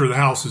go, make sure the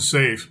house is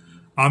safe.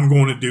 I'm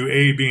going to do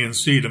A, B, and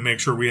C to make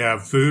sure we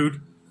have food.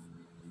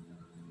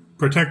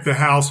 Protect the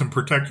house and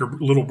protect your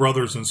little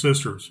brothers and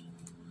sisters.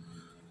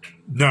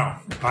 No,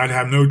 I'd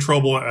have no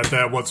trouble at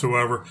that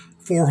whatsoever.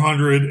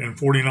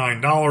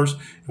 $449. It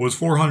was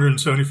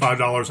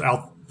 $475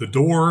 out the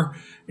door,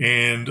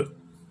 and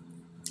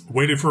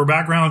waited for a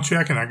background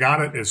check, and I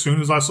got it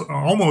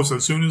almost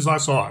as soon as I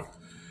saw it.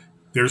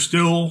 There's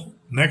still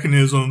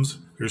mechanisms,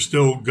 there's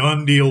still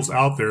gun deals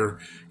out there,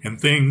 and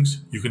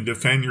things you can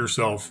defend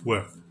yourself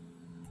with.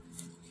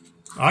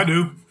 I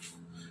do.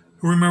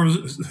 Who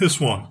remembers this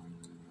one?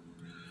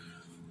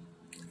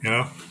 You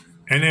know,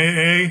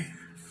 NAA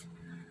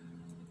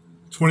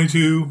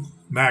 22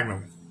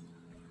 Magnum.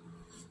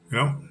 You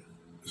know,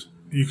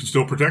 you can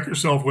still protect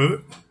yourself with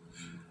it.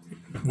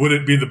 Would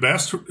it be the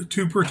best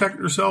to protect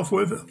yourself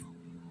with it?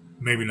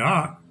 Maybe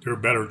not. There are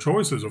better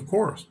choices, of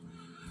course.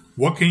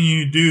 What can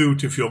you do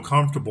to feel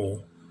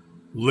comfortable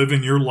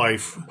living your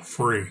life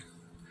free?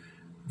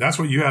 That's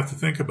what you have to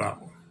think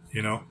about,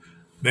 you know.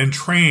 Then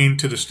train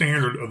to the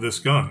standard of this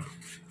gun.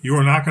 You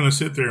are not going to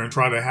sit there and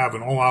try to have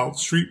an all-out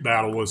street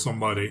battle with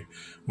somebody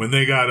when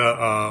they got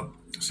a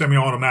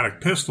semi-automatic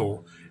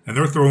pistol and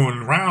they're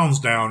throwing rounds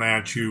down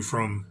at you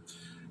from,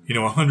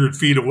 100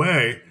 feet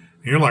away,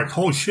 and you're like,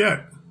 holy shit,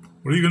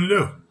 what are you going to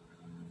do?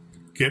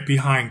 Get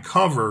behind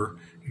cover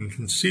and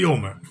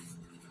concealment.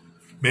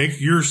 Make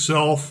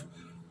yourself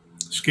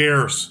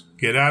scarce.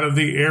 Get out of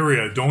the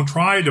area. Don't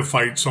try to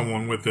fight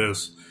someone with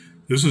this.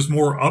 This is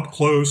more up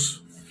close.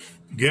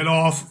 Get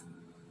off.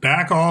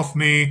 Back off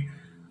me.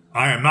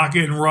 I am not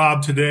getting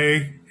robbed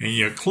today. And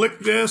you click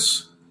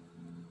this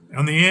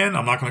on the end.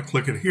 I'm not going to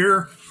click it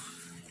here.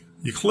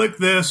 You click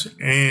this,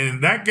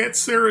 and that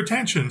gets their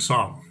attention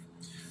some.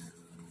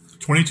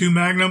 22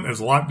 Magnum is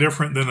a lot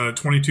different than a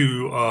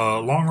 22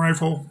 long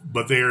rifle,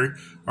 but they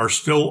are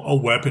still a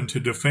weapon to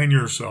defend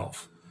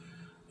yourself.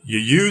 You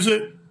use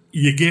it,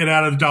 you get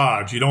out of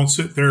dodge. You don't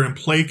sit there and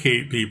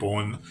placate people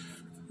and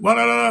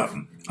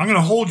I'm going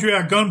to hold you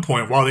at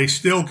gunpoint while they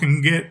still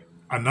can get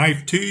a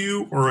knife to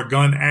you or a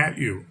gun at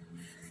you.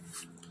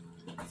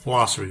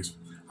 Philosophies.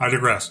 I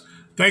digress.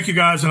 Thank you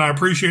guys, and I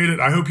appreciate it.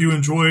 I hope you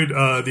enjoyed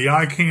the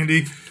eye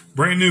candy.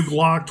 Brand new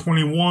Glock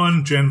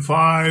 21 Gen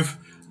 5.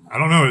 I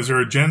don't know, is there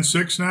a Gen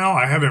 6 now?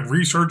 I haven't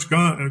researched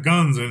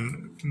guns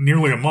in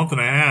nearly a month and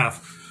a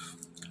half.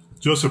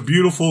 Just a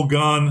beautiful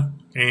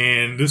gun.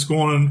 And this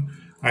going,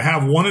 I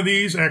have one of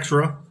these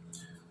extra,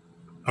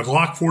 a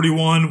Glock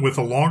 41 with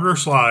a longer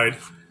slide,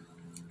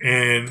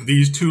 and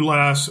these two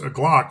last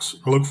Glocks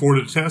I look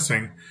forward to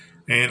testing.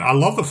 And I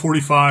love the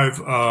 45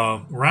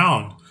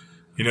 round.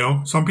 You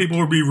know, some people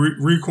will be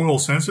recoil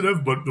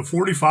sensitive, but the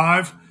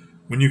 45,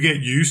 when you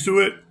get used to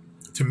it,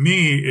 to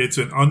me, it's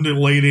an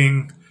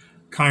undulating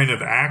kind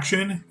of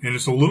action, and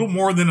it's a little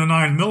more than a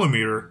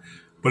 9mm,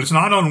 but it's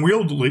not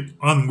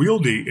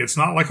unwieldy. It's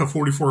not like a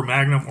 44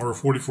 Magnum or a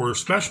 44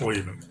 Special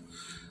even.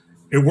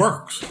 It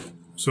works.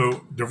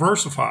 So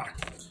diversify.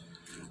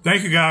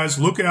 Thank you guys.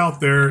 Look out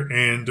there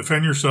and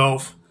defend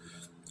yourself.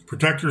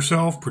 Protect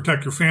yourself,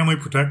 protect your family,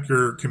 protect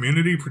your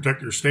community,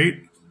 protect your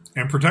state,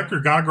 and protect your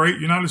God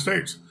great United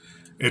States.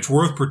 It's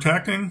worth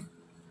protecting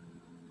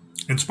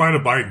in spite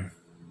of Biden.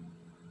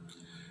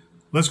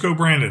 Let's go,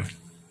 Brandon.